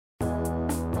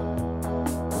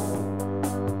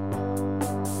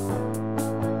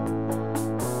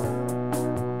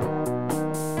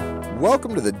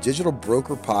Welcome to the Digital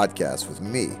Broker Podcast with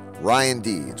me, Ryan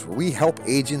Deeds, where we help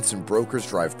agents and brokers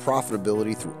drive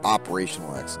profitability through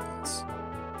operational excellence.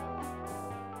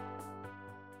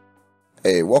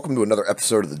 Hey, welcome to another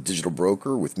episode of the Digital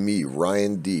Broker with me,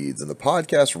 Ryan Deeds, and the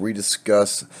podcast where we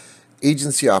discuss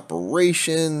agency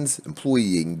operations,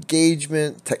 employee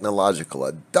engagement, technological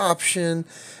adoption,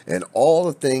 and all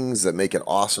the things that make it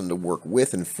awesome to work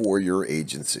with and for your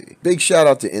agency. Big shout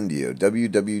out to Indio,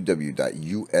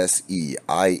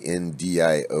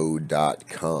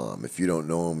 www.useindio.com. If you don't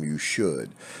know them, you should.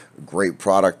 A great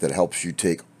product that helps you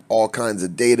take all kinds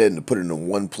of data and to put it in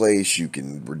one place. You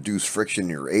can reduce friction in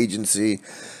your agency.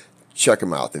 Check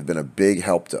them out. They've been a big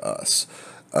help to us.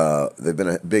 They've been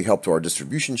a big help to our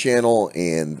distribution channel,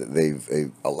 and they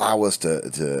allow us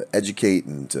to educate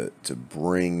and to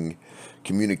bring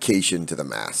communication to the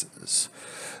masses.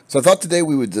 So I thought today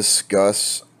we would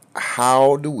discuss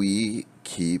how do we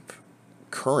keep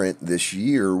current this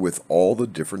year with all the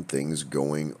different things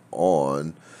going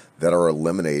on that are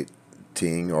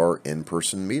eliminating our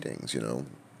in-person meetings.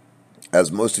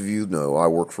 As most of you know, I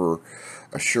work for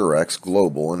Assurex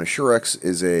Global, and Assurex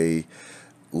is a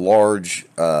large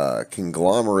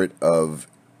conglomerate of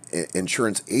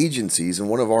insurance agencies, and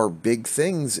one of our big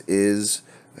things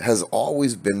has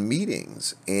always been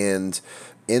meetings and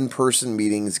in-person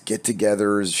meetings,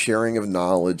 get-togethers, sharing of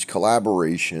knowledge,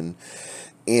 collaboration.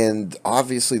 And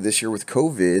obviously this year with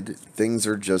COVID, things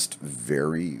are just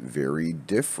very, very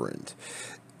different.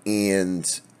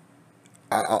 And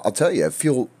I'll tell you, it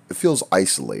feels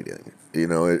isolating. It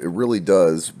really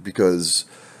does, because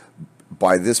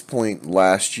by this point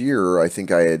last year, I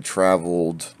think I had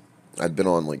traveled, I'd been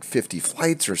on like 50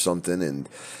 flights or something, and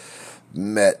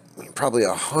met probably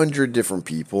 100 different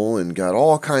people and got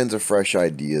all kinds of fresh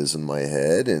ideas in my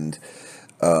head, and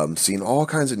seen all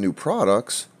kinds of new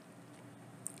products.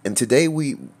 And today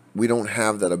we don't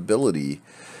have that ability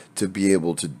to be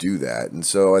able to do that. And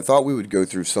so I thought we would go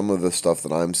through some of the stuff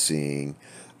that I'm seeing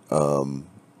around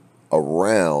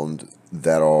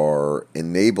that are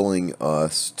enabling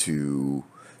us to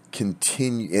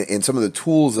continue, and some of the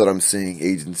tools that I'm seeing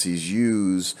agencies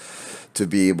use to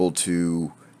be able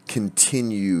to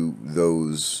continue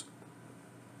those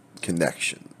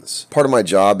connections. Part of my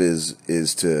job is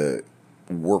to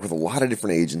work with a lot of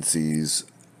different agencies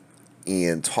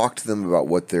and talk to them about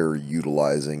what they're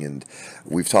utilizing. And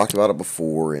we've talked about it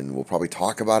before, and we'll probably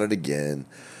talk about it again.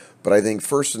 But I think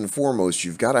first and foremost,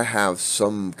 you've got to have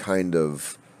some kind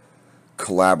of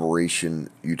collaboration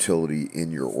utility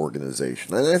in your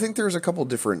organization. And I think there's a couple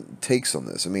different takes on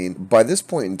this. I mean, by this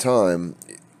point in time,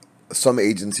 some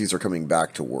agencies are coming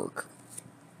back to work.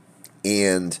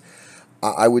 And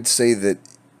I would say that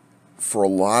for a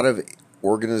lot of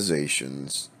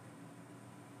organizations,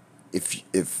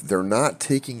 if they're not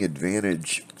taking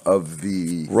advantage of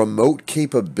the remote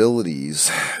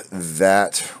capabilities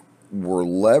that were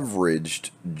leveraged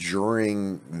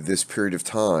during this period of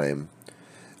time,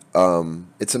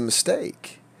 it's a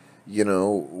mistake.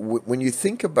 When you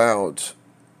think about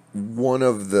one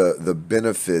of the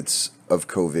benefits of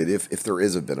COVID, if there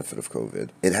is a benefit of COVID,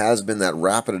 it has been that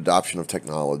rapid adoption of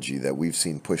technology that we've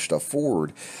seen push stuff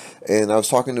forward. And I was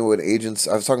talking to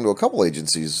a couple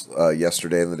agencies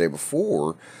yesterday and the day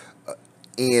before,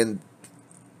 and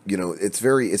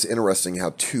it's interesting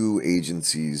how two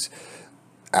agencies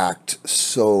act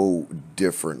so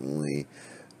differently.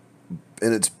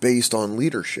 And it's based on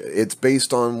leadership. It's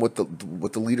based on what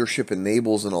the leadership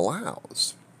enables and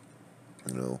allows.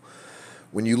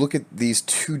 When you look at these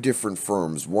two different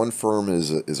firms, one firm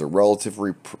is a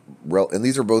relatively, and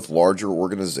these are both larger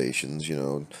organizations,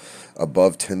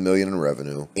 above 10 million in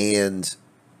revenue, and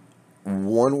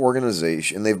one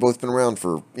organization, and they've both been around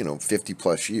for 50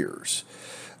 plus years.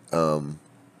 I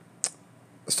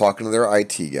was talking to their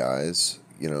IT guys.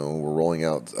 We're rolling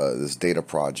out this data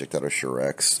project at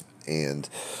Assurex. And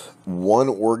one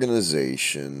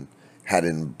organization had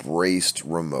embraced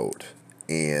remote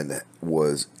and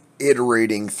was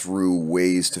iterating through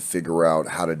ways to figure out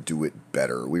how to do it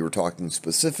better. We were talking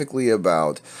specifically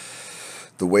about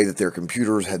the way that their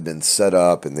computers had been set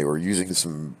up, and they were using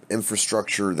some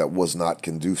infrastructure that was not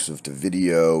conducive to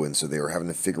video, and so they were having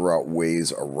to figure out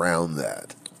ways around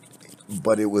that.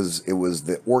 But it was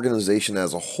the organization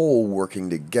as a whole working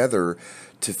together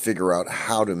to figure out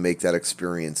how to make that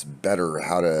experience better,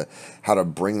 how to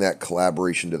bring that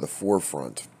collaboration to the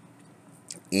forefront.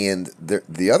 And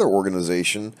the other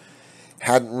organization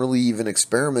hadn't really even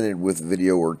experimented with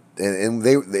video,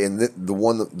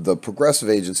 the progressive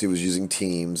agency was using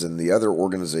Teams, and the other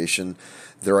organization,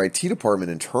 their IT department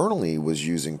internally was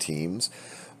using Teams,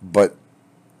 but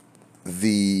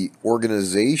the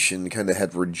organization kind of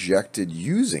had rejected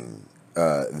using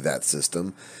that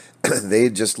system. They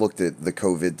had just looked at the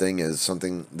COVID thing as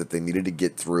something that they needed to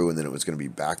get through, and then it was going to be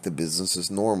back to business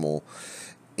as normal.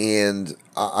 And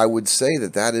I would say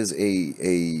that that is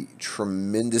a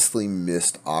tremendously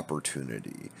missed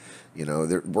opportunity.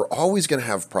 We're always going to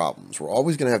have problems. We're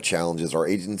always going to have challenges. Our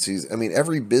agencies, I mean,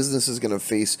 every business is going to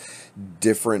face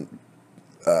different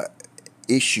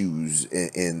issues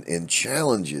and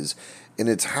challenges. And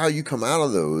it's how you come out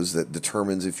of those that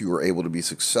determines if you are able to be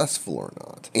successful or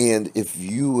not. And if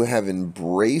you have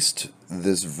embraced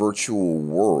this virtual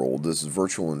world, this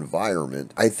virtual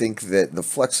environment, I think that the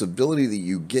flexibility that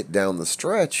you get down the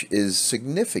stretch is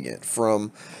significant.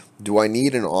 From, do I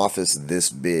need an office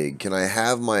this big? Can I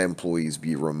have my employees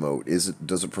be remote?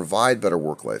 Does it provide better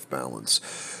work-life balance?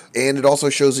 And it also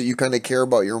shows that you kind of care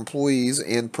about your employees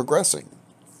and progressing.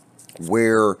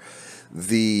 Where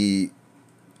the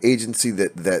agency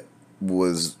that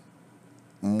was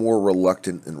more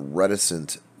reluctant and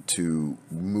reticent to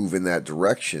move in that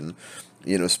direction,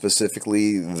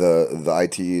 specifically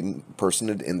the IT person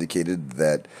had indicated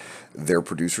that their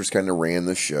producers kind of ran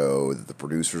the show, that the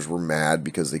producers were mad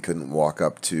because they couldn't walk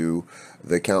up to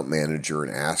the account manager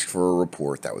and ask for a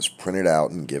report that was printed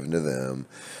out and given to them,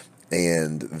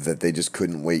 and that they just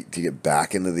couldn't wait to get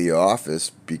back into the office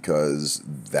because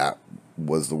that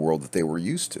was the world that they were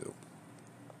used to.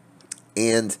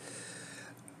 And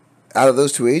out of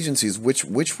those two agencies, which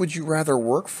would you rather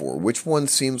work for? Which one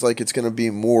seems like it's going to be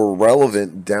more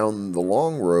relevant down the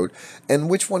long road, and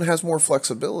which one has more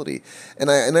flexibility?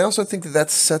 And I also think that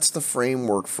sets the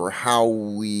framework for how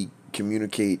we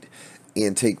communicate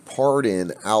and take part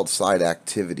in outside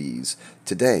activities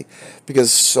today, because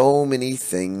so many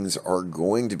things are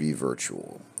going to be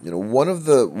virtual. One of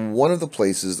the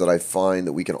places that I find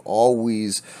that we can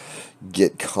always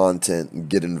get content and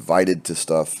get invited to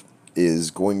stuff is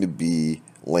going to be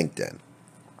LinkedIn.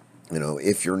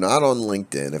 If you're not on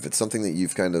LinkedIn, if it's something that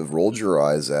you've kind of rolled your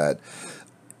eyes at,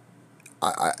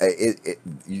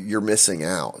 you're missing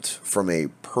out. From a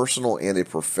personal and a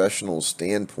professional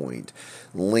standpoint,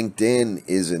 LinkedIn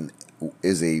is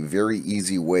a very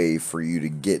easy way for you to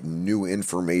get new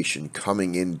information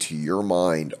coming into your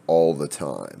mind all the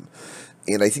time.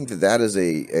 And I think that is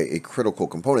a critical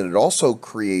component. It also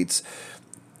creates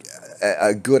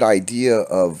a good idea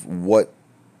of what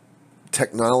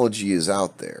technology is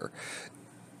out there.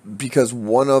 Because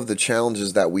one of the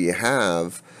challenges that we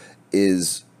have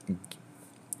is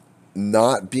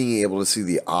not being able to see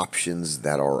the options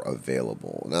that are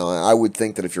available. Now, I would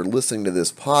think that if you're listening to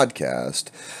this podcast,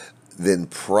 then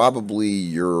probably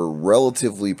you're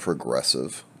relatively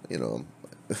progressive. I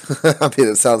mean,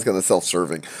 it sounds kind of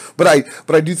self-serving, but I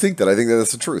do think that. I think that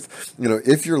that's the truth.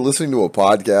 If you're listening to a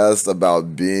podcast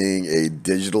about being a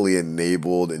digitally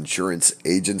enabled insurance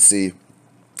agency,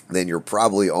 then you're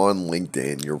probably on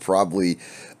LinkedIn. You're probably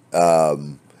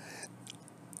out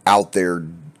there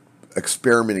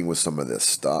experimenting with some of this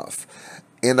stuff.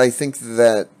 And I think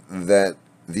that the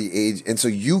age, and so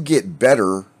you get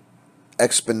better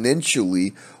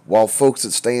exponentially, while folks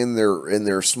that stay in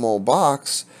their small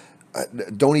box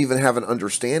don't even have an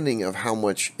understanding of how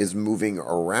much is moving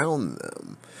around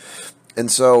them. And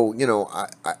so,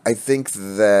 I think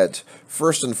that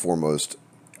first and foremost,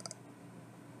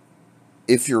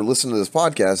 if you're listening to this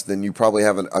podcast, then you probably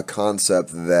have a concept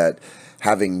that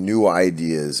having new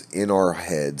ideas in our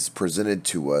heads presented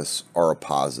to us are a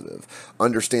positive.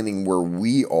 Understanding where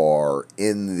we are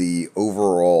in the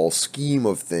overall scheme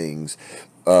of things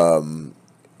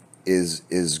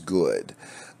is good.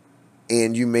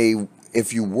 And you may,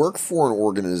 if you work for an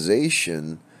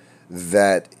organization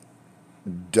that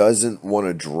doesn't want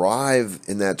to drive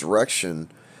in that direction,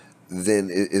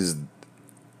 then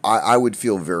I would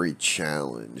feel very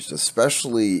challenged,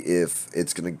 especially if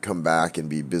it's going to come back and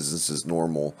be business as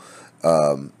normal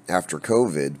after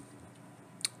COVID,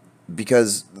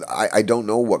 because I don't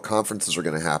know what conferences are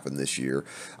going to happen this year.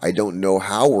 I don't know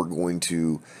how we're going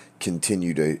to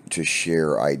continue to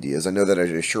share ideas. I know that at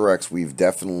AssureX we've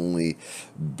definitely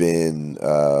been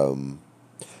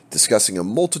discussing a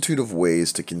multitude of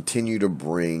ways to continue to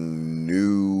bring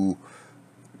new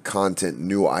content,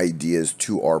 new ideas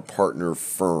to our partner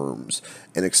firms,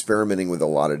 and experimenting with a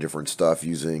lot of different stuff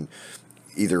using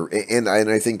either, and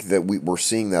I think that we're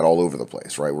seeing that all over the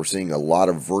place, right? We're seeing a lot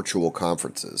of virtual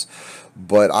conferences,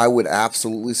 but I would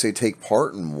absolutely say take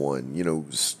part in one.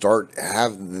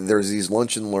 There's these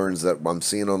lunch and learns that I'm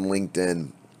seeing on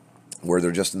LinkedIn where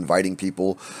they're just inviting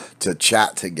people to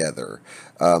chat together.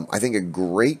 I think a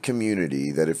great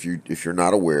community that if you're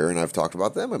not aware, and I've talked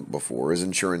about them before, is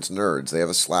Insurance Nerds. They have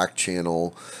a Slack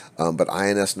channel, but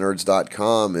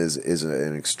insnerds.com is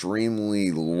an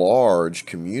extremely large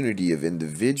community of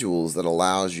individuals that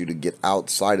allows you to get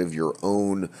outside of your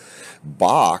own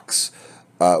box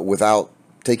without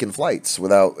taking flights,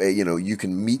 without you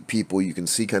can meet people, you can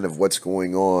see kind of what's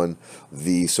going on.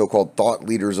 The so-called thought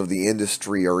leaders of the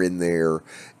industry are in there,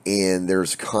 and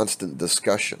there's constant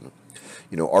discussion.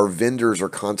 Our vendors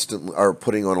are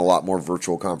putting on a lot more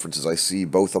virtual conferences. I see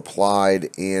both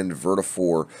Applied and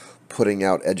Vertafore putting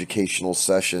out educational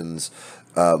sessions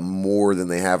more than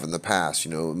they have in the past. I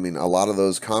mean, a lot of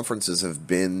those conferences have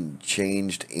been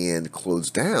changed and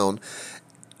closed down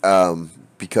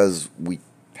because we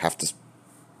have to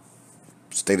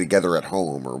stay together at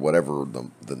home, or whatever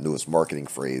the newest marketing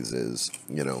phrase is.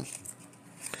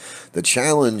 The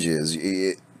challenge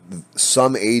is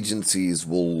some agencies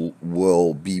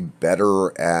will be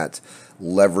better at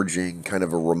leveraging kind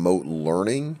of a remote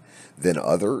learning than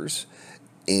others,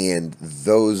 and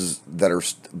those that are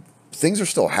things are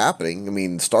still happening. I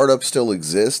mean, startups still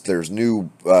exist. There's new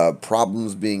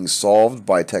problems being solved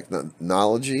by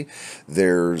technology.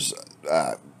 There's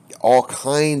all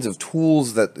kinds of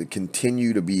tools that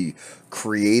continue to be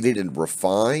created and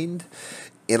refined.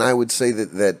 And I would say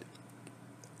that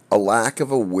a lack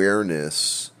of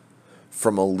awareness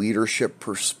from a leadership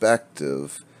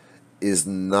perspective is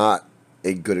not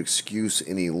a good excuse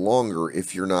any longer.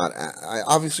 If you're not,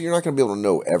 obviously you're not going to be able to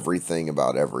know everything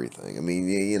about everything. I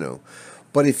mean,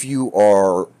 but if you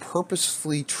are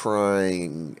purposefully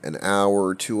trying an hour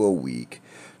or two a week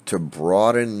to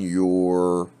broaden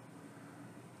your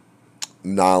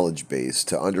knowledge base,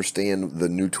 to understand the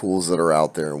new tools that are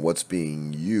out there and what's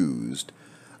being used,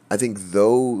 I think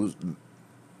those,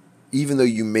 even though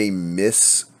you may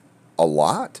miss a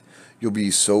lot, you'll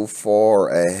be so far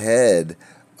ahead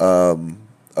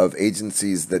of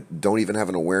agencies that don't even have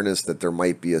an awareness that there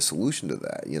might be a solution to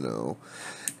that.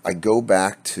 I go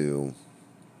back to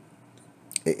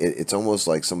it's almost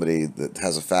like somebody that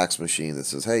has a fax machine that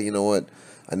says, hey, you know what?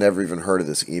 I never even heard of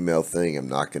this email thing. I'm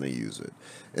not going to use it.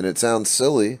 And it sounds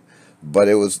silly, but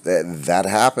it was that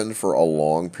happened for a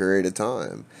long period of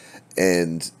time.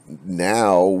 And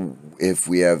now, if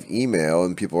we have email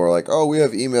and people are like, oh, we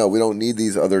have email, we don't need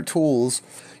these other tools,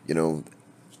 and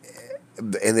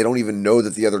they don't even know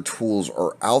that the other tools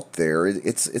are out there.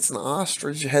 It's an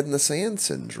ostrich head in the sand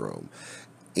syndrome.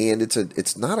 And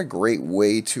it's not a great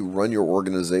way to run your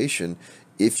organization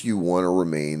if you want to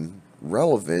remain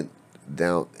relevant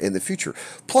down in the future.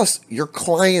 Plus, your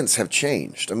clients have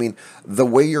changed. I mean, the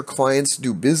way your clients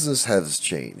do business has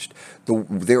changed.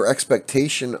 Their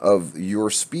expectation of your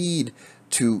speed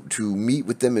to meet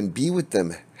with them and be with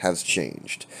them has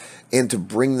changed, and to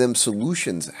bring them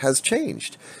solutions has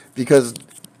changed. Because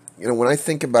when I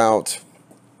think about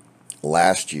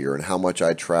last year and how much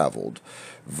I traveled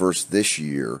versus this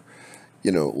year,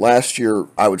 last year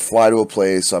I would fly to a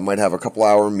place, I might have a couple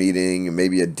hour meeting,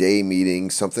 maybe a day meeting,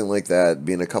 something like that,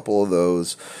 being a couple of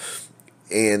those,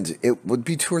 and it would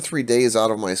be 2 or 3 days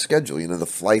out of my schedule. The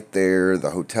flight there, the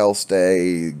hotel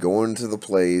stay, going to the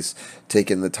place,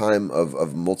 taking the time of a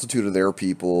multitude of their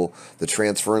people, the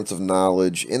transference of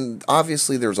knowledge, and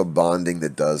obviously there's a bonding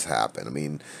that does happen. I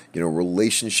mean,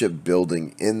 relationship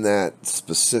building in that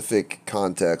specific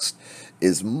context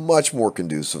is much more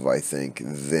conducive, I think,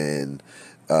 than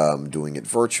doing it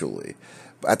virtually.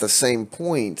 At the same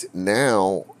point,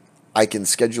 now I can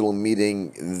schedule a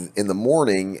meeting in the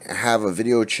morning, have a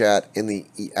video chat in the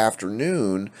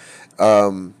afternoon,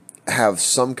 have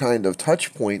some kind of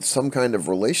touch point, some kind of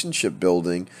relationship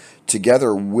building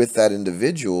together with that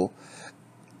individual,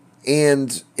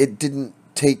 and it didn't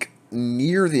take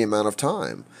near the amount of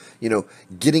time.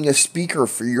 Getting a speaker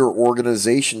for your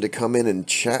organization to come in and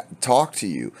talk to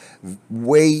you,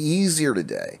 way easier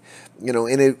today.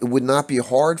 And it would not be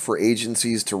hard for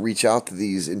agencies to reach out to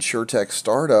these insurtech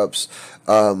startups,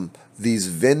 these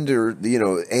vendor,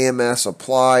 AMS,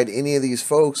 Applied, any of these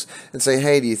folks, and say,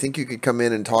 hey, do you think you could come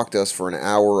in and talk to us for an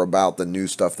hour about the new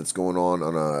stuff that's going on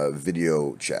a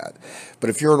video chat?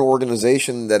 But if you're an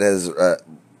organization that has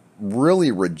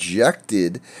really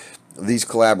rejected these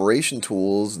collaboration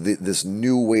tools, this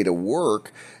new way to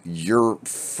work, you're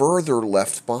further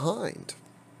left behind.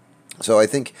 So I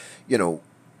think,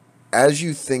 as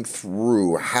you think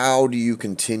through how do you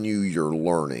continue your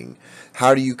learning,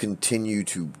 how do you continue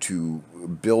to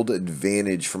build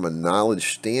advantage from a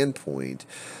knowledge standpoint,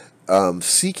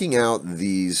 seeking out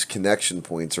these connection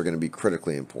points are going to be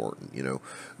critically important.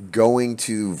 Going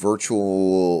to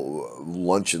virtual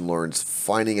lunch and learns,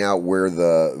 finding out where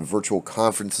the virtual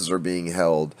conferences are being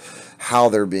held, how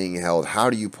they're being held, how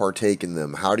do you partake in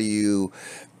them, how do you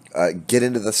get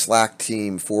into the Slack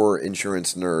team for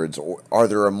insurance nerds, or are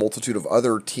there a multitude of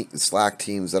other Slack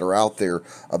teams that are out there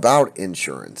about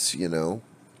insurance?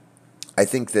 I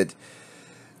think that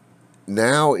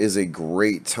now is a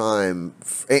great time,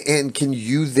 and can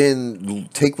you then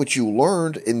take what you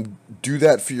learned and do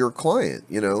that for your client?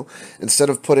 Instead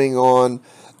of putting on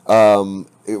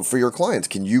for your clients,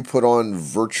 can you put on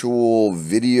virtual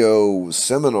video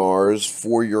seminars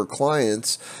for your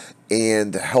clients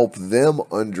and help them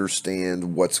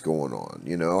understand what's going on?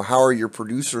 How are your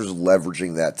producers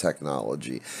leveraging that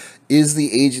technology? Is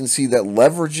the agency that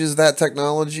leverages that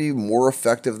technology more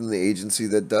effective than the agency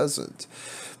that doesn't?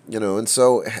 And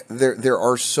so there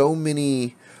are so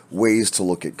many ways to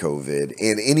look at COVID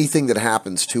and anything that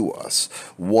happens to us.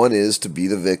 One is to be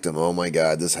the victim. Oh my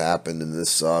God, this happened and this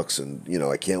sucks, and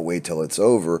I can't wait till it's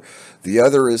over. The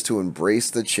other is to embrace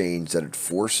the change that it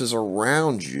forces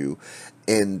around you,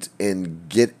 and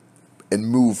get and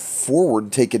move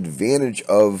forward, take advantage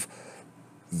of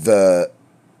the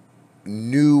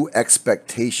new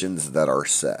expectations that are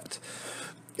set.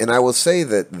 And I will say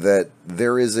that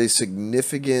there is a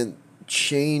significant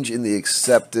change in the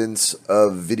acceptance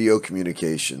of video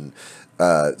communication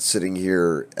sitting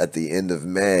here at the end of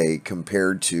May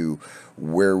compared to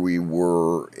where we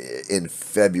were in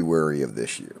February of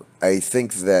this year. I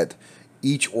think that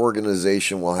each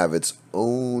organization will have its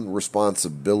own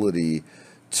responsibility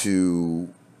to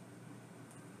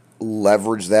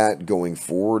leverage that going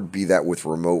forward, be that with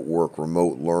remote work,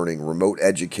 remote learning, remote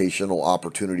educational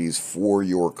opportunities for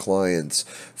your clients,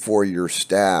 for your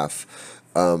staff.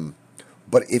 But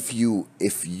I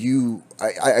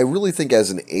really think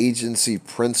as an agency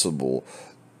principal,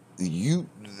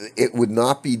 it would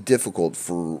not be difficult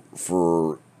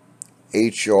for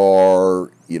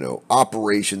HR,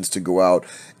 operations to go out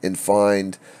and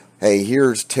find, hey,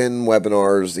 here's 10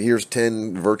 webinars, here's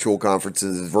 10 virtual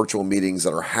conferences, virtual meetings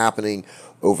that are happening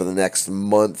over the next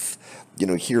month.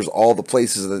 Here's all the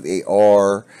places that they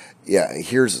are. Yeah,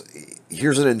 here's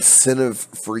an incentive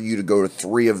for you to go to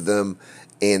 3 of them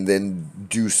and then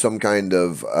do some kind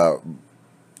of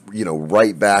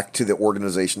write back to the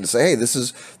organization to say, hey, this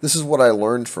is what I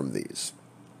learned from these.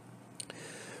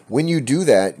 When you do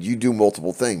that, you do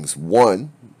multiple things.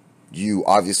 One, you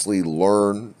obviously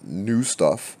learn new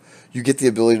stuff. You get the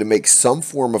ability to make some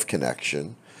form of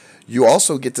connection. You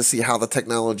also get to see how the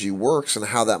technology works and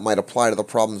how that might apply to the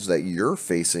problems that you're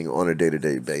facing on a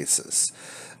day-to-day basis.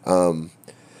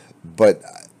 But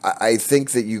I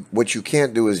think that what you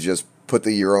can't do is just put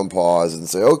the year on pause and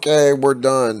say, okay, we're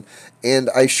done. And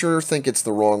I sure think it's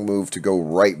the wrong move to go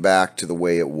right back to the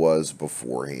way it was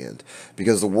beforehand,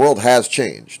 because the world has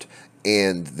changed.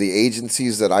 And the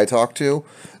agencies that I talk to,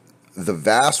 the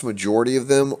vast majority of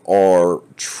them are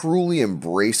truly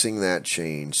embracing that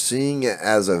change, seeing it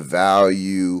as a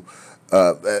value,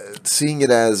 seeing it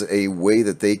as a way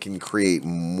that they can create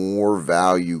more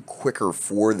value quicker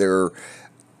for their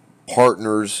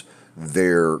partners,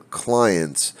 their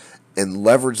clients, and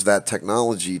leverage that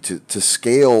technology to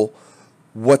scale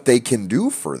what they can do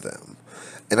for them.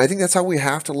 And I think that's how we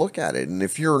have to look at it. And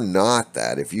if you're not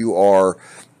that, if you are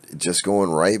just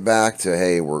going right back to,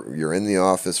 hey, you're in the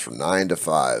office from 9 to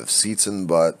 5, seats and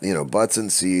butts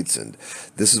and seats, and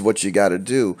this is what you got to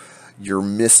do, you're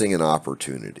missing an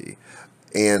opportunity.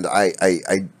 And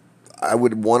I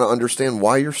would want to understand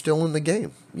why you're still in the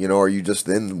game. Are you just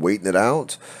then waiting it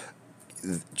out?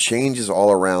 Change is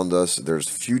all around us. There's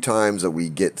few times that we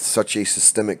get such a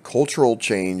systemic cultural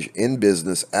change in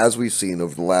business as we've seen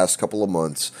over the last couple of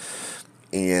months.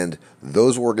 And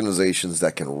those organizations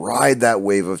that can ride that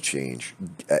wave of change,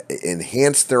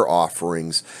 enhance their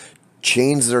offerings,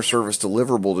 change their service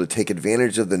deliverable to take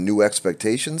advantage of the new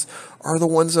expectations, are the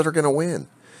ones that are going to win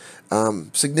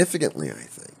significantly, I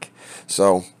think.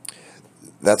 So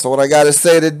that's what I got to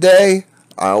say today.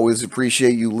 I always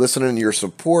appreciate you listening and your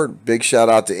support. Big shout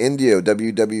out to Indio,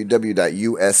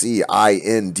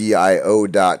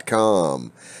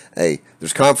 www.useindio.com. Hey,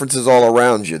 there's conferences all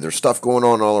around you. There's stuff going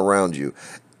on all around you.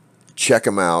 Check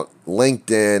them out.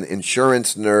 LinkedIn,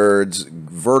 Insurance Nerds,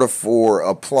 Vertafore,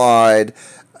 Applied.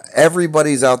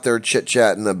 Everybody's out there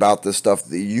chit-chatting about this stuff.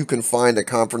 You can find a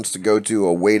conference to go to,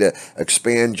 a way to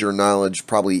expand your knowledge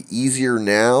probably easier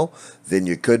now than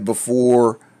you could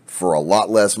before, for a lot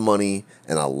less money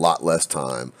and a lot less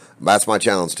time. That's my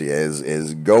challenge to you,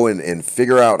 is go and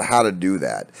figure out how to do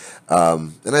that.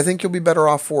 And I think you'll be better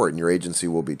off for it, and your agency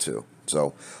will be too.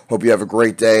 So hope you have a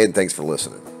great day, and thanks for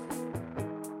listening.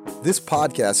 This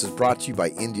podcast is brought to you by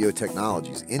Indio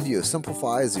Technologies. Indio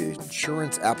simplifies the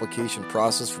insurance application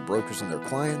process for brokers and their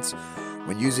clients.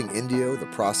 When using Indio, the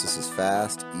process is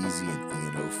fast, easy,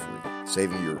 and E&O free,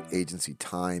 saving your agency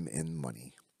time and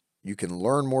money. You can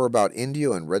learn more about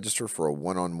Indio and register for a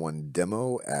one-on-one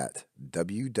demo at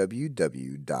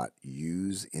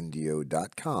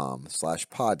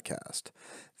www.useindio.com/podcast.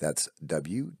 That's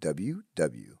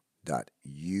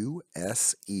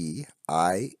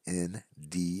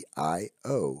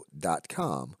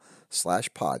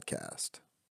www.useindio.com/podcast.